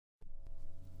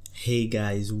Hey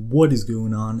guys, what is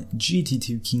going on?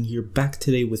 GT2 King here, back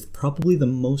today with probably the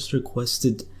most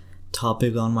requested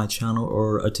topic on my channel,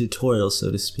 or a tutorial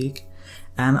so to speak.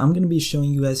 And I'm going to be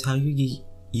showing you guys how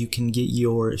you can get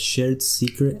your shared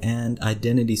secret and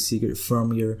identity secret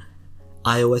from your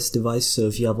iOS device. So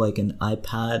if you have like an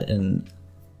iPad and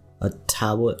a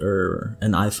tablet or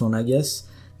an iPhone, I guess,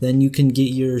 then you can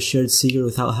get your shared secret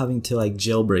without having to like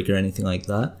jailbreak or anything like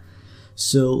that.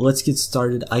 So let's get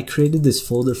started. I created this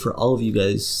folder for all of you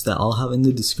guys that I'll have in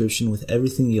the description with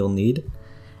everything you'll need,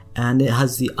 and it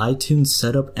has the iTunes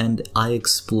setup and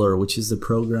iExplorer, which is the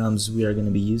programs we are going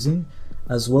to be using,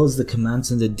 as well as the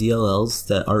commands and the DLLs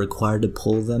that are required to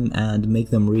pull them and make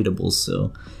them readable.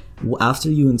 So after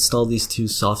you install these two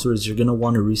softwares, you're going to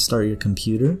want to restart your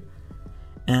computer,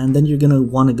 and then you're going to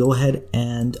want to go ahead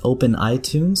and open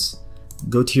iTunes,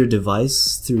 go to your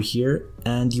device through here,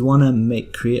 and you want to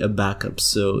create a backup.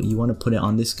 So you want to put it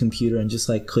on this computer and just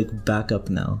like click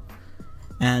backup now.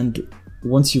 And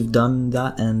once you've done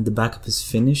that and the backup is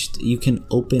finished, you can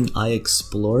open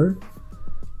iExplorer,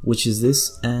 which is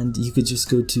this, and you could just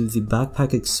go to the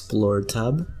Backpack Explorer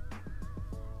tab,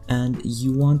 and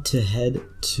you want to head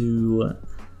to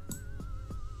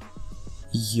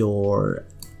your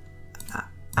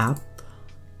app,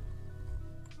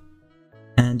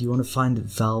 and you want to find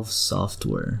Valve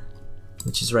software,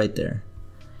 which is right there.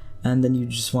 And then you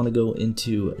just want to go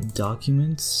into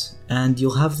documents, and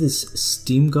you'll have this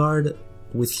Steam Guard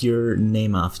with your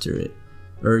name after it,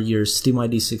 or your Steam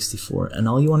ID 64. And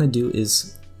all you want to do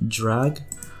is drag,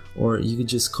 or you could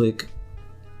just click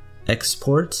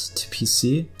export to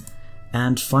PC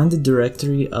and find the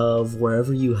directory of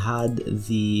wherever you had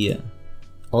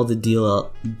all the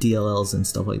DLLs and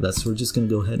stuff like that. So we're just going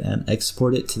to go ahead and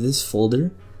export it to this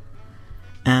folder.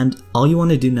 And all you want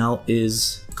to do now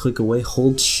is click away,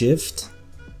 hold shift,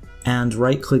 and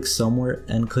right click somewhere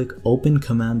and click open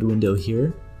command window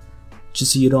here,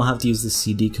 just so you don't have to use the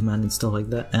cd command and stuff like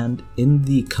that. And in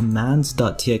the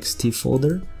commands.txt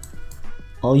folder,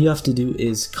 all you have to do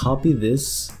is copy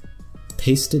this,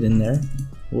 paste it in there.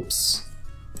 Whoops,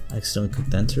 I accidentally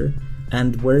clicked enter.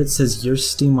 And where it says your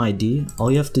Steam ID,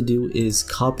 all you have to do is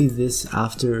copy this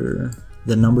after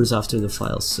the numbers after the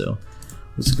files. So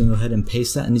we're just gonna go ahead and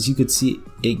paste that, and as you can see,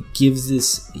 it gives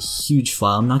this huge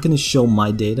file. I'm not gonna show my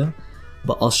data,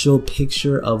 but I'll show a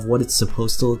picture of what it's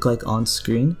supposed to look like on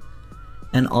screen.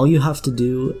 And all you have to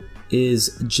do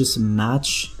is just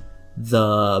match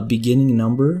the beginning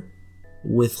number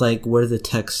with like where the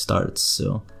text starts.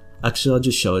 So actually I'll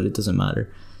just show it, it doesn't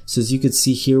matter. So as you can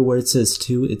see here where it says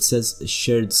 2, it says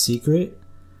shared secret.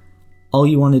 All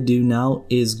you want to do now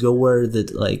is go where the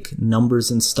like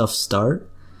numbers and stuff start.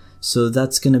 So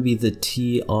that's going to be the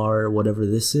TR whatever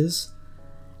this is.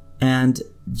 And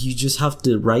you just have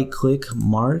to right click,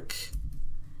 mark,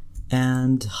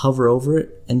 and hover over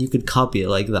it, and you could copy it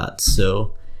like that.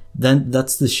 So then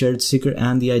that's the shared secret,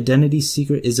 and the identity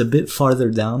secret is a bit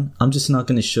farther down. I'm just not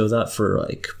going to show that for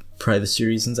like privacy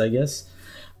reasons, I guess.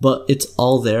 But it's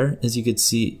all there. As you can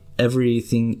see,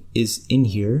 everything is in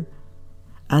here.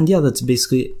 And yeah, that's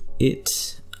basically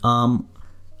it.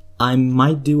 I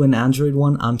might do an Android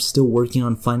one. I'm still working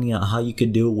on finding out how you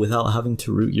could do it without having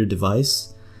to root your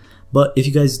device. But if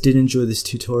you guys did enjoy this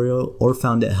tutorial or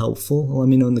found it helpful, let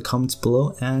me know in the comments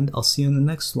below, and I'll see you in the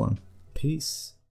next one. Peace.